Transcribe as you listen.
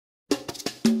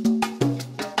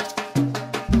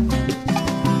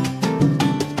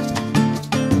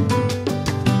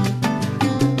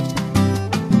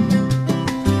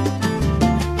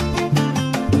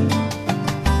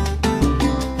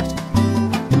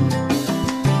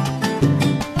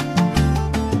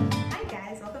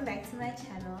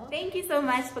so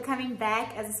much for coming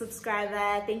back as a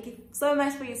subscriber. Thank you so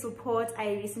much for your support.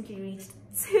 I recently reached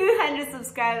 200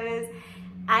 subscribers.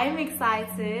 I'm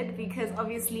excited because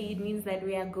obviously it means that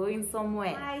we are going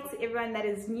somewhere. Hi to everyone that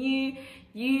is new.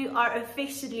 You are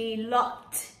officially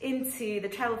locked into the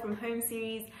Travel From Home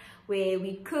series, where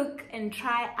we cook and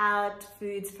try out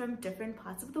foods from different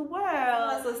parts of the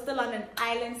world. So still on an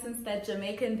island since that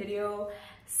Jamaican video.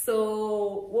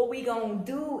 So what we gonna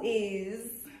do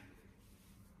is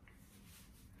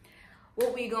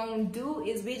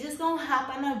we're just gonna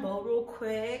hop on a boat real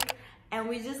quick and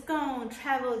we're just gonna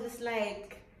travel just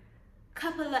like a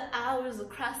couple of hours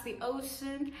across the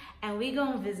ocean, and we're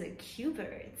gonna visit Cuba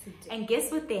today. And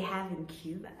guess what they have in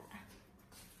Cuba?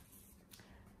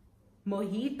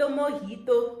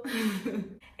 Mojito.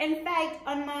 In fact,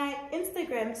 on my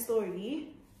Instagram story,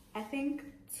 I think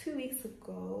 2 weeks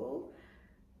ago,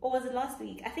 or was it last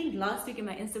week? I think last week in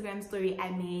my Instagram story,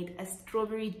 I made a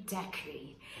strawberry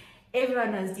daiquiri.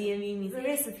 Everyone was DMing me the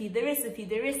recipe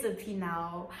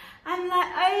now. I'm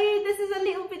like, oh, this is a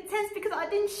little bit tense because I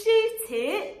didn't shoot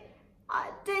it. I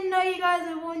didn't know you guys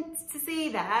would want to see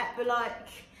that, but like,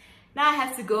 now I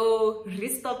have to go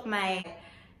restock my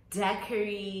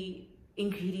daiquiri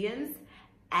ingredients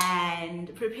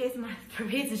and prepare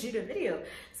to shoot a video.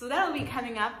 So that'll be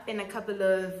coming up in a couple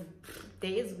of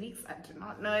days, weeks, I do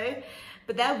not know,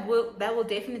 but that will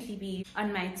definitely be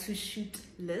on my to shoot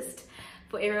list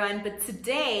for everyone. But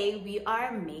today we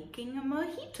are making a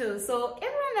mojito. So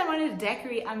everyone that wanted a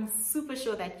daiquiri, I'm super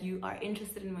sure that you are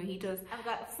interested in mojitos. I've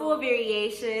got 4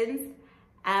 variations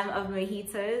of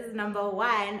mojitos. Number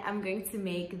 1, I'm going to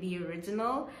make the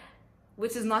original,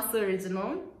 which is not so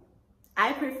original.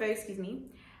 I prefer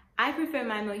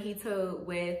my mojito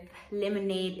with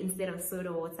lemonade instead of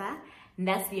soda water, and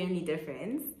that's the only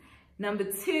difference. Number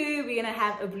 2, we're gonna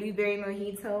have a blueberry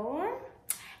mojito.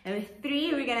 Number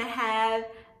 3, we're gonna have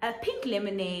a pink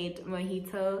lemonade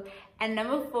mojito. And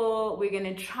number 4, we're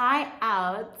gonna try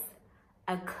out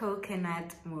a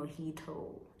coconut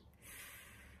mojito.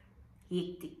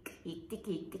 Hectic.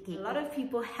 A lot of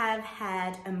people have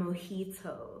had a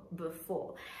mojito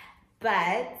before,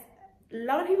 but a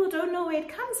lot of people don't know where it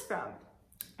comes from.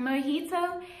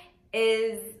 Mojito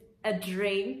is a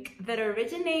drink that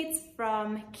originates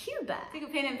from Cuba. Take a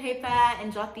pen and paper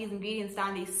and jot these ingredients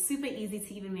down. They're super easy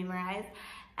to even memorize.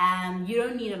 You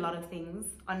don't need a lot of things,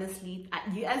 honestly.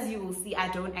 As you will see, I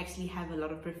don't actually have a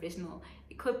lot of professional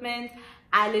equipment.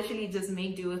 I literally just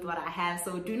make do with what I have,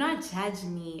 so do not judge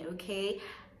me, okay?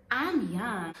 I'm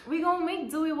young. We're gonna make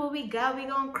do with what we got. We're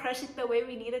gonna crush it the way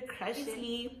we need to crush it.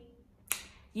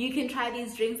 You can try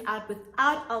these drinks out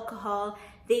without alcohol.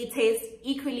 They taste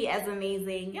equally as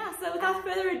amazing. Yeah, so without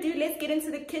further ado, let's get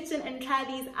into the kitchen and try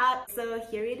these out. So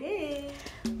here it is.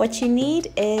 What you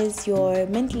need is your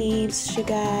mint leaves,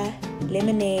 sugar,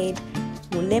 lemonade,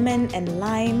 your lemon and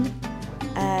lime,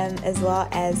 as well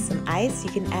as some ice.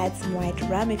 You can add some white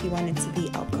rum if you want it to be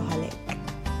alcoholic.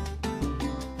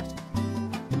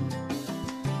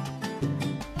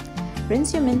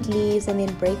 Rinse your mint leaves and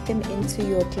then break them into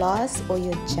your glass or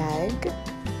your jug.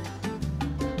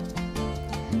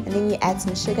 And then you add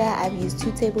some sugar. I've used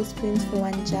 2 tablespoons for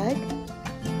 1 jug.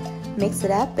 Mix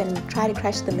it up and try to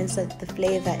crush them in so that the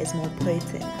flavor is more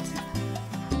potent.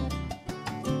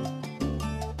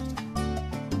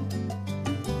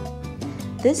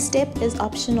 This step is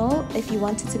optional. If you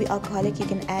want it to be alcoholic, you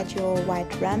can add your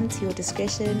white rum to your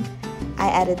discretion. I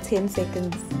added 10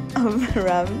 seconds of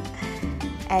rum.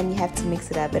 And you have to mix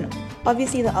it up, and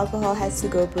obviously the alcohol has to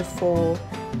go before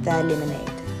the lemonade.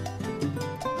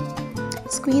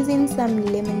 Squeeze in some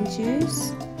lemon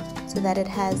juice so that it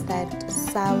has that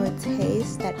sour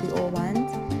taste that we all want,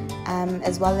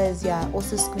 as well as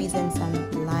also squeeze in some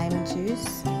lime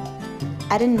juice.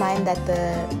 I didn't mind that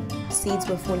the seeds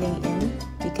were falling in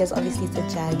because obviously it's a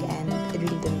jug and it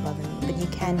really didn't bother me, but you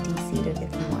can de-seed it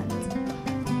if you want.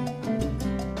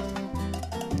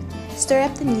 Stir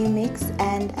up the new mix,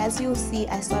 and as you'll see,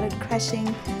 I started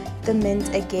crushing the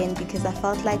mint again because I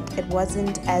felt like it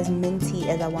wasn't as minty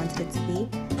as I wanted it to be.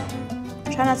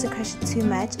 Try not to crush it too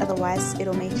much, otherwise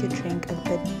it'll make your drink a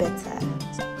bit bitter.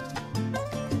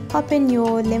 Pop in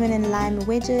your lemon and lime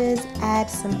wedges, add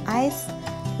some ice,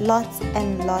 lots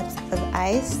and lots of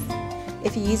ice.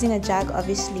 If you're using a jug,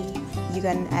 obviously you're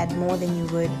going to add more than you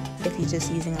would if you're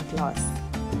just using a glass.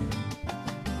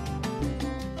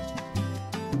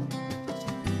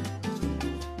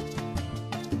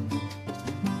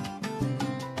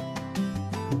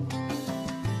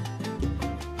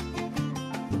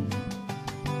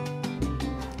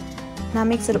 Now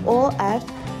mix it all up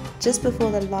just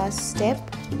before the last step.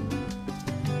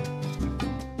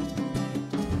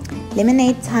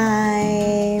 Lemonade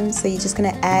time. So you're just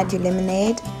gonna add your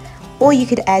lemonade, or you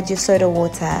could add your soda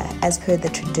water as per the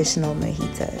traditional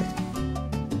mojito.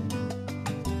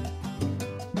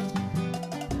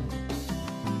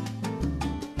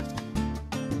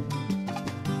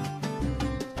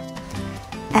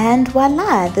 And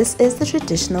voila, this is the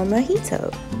traditional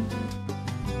mojito.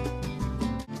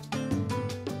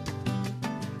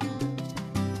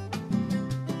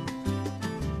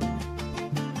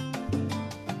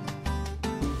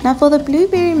 Now for the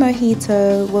blueberry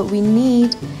mojito, what we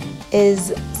need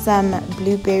is some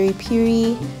blueberry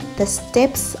puree. The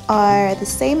steps are the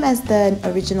same as the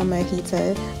original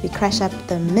mojito. We crush up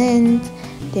the mint,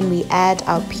 then we add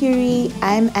our puree.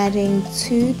 I'm adding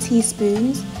 2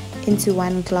 teaspoons into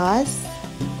 1 glass,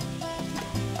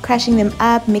 crushing them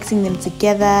up, mixing them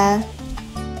together.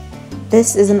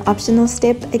 This is an optional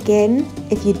step again.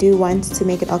 If you do want to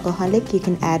make it alcoholic, you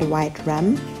can add white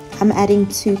rum. I'm adding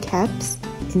 2 caps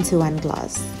into 1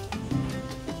 glass.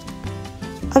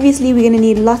 Obviously we're going to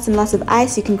need lots and lots of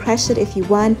ice. You can crush it if you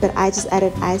want, but I just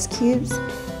added ice cubes.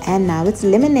 And now it's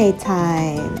lemonade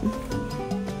time.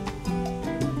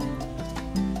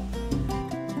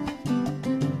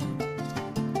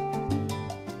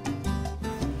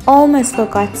 Almost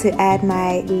forgot to add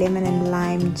my lemon and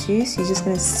lime juice. You're just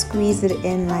going to squeeze it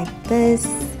in like this.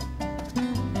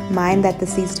 Mind that the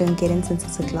seeds don't get in since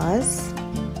it's a glass.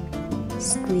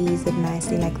 Squeeze it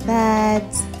nicely like that.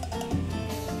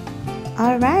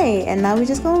 Alright, and now we're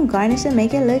just going to garnish and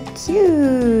make it look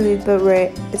cute. But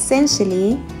we're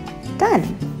essentially done.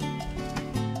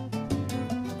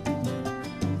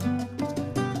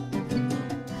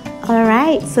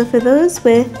 Alright, so for those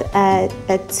with a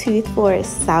tooth for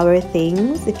sour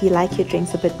things, if you like your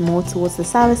drinks a bit more towards the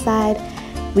sour side,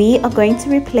 we are going to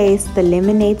replace the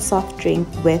lemonade soft drink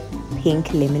with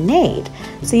pink lemonade.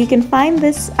 So you can find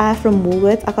this from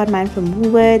Woolworths. I got mine from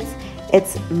Woolworths.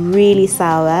 It's really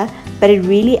sour, but it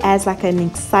really adds like an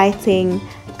exciting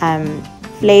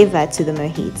flavor to the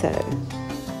mojito.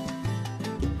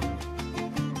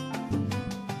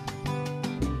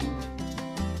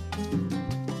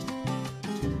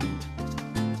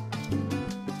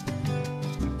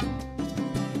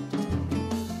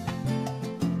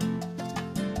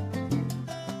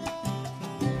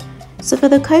 So for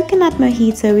the coconut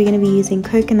mojito, we're going to be using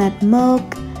coconut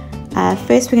milk.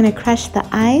 First we're going to crush the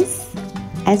ice.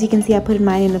 As you can see, I put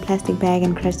mine in a plastic bag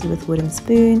and crushed it with a wooden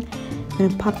spoon. I'm going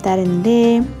to pop that in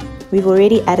there. We've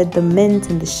already added the mint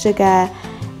and the sugar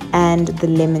and the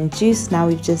lemon juice. Now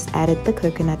we've just added the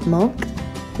coconut milk.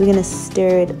 We're going to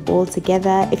stir it all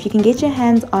together. If you can get your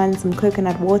hands on some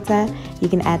coconut water, you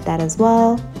can add that as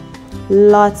well.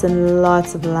 Lots and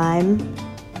lots of lime.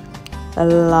 A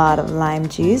lot of lime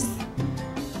juice.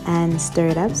 And stir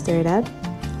it up,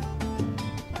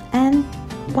 and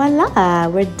voila,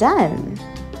 we're done.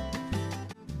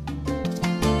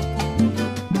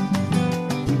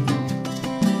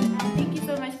 Thank you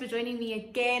so much for joining me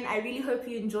again. I really hope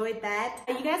you enjoyed that.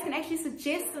 You guys can actually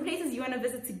suggest some places you want to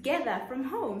visit together from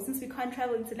home, since we can't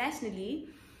travel internationally.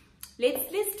 Let's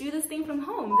do this thing from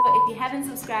home. So if you haven't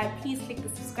subscribed, please click the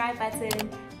subscribe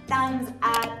button, thumbs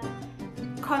up,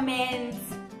 comment,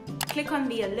 click on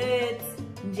the alerts.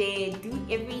 Do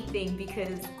everything,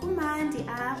 because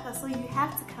so you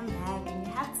have to come back and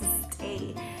you have to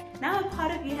stay. Now a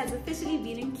part of you has officially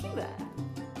been in Cuba.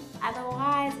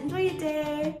 Otherwise, enjoy your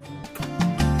day.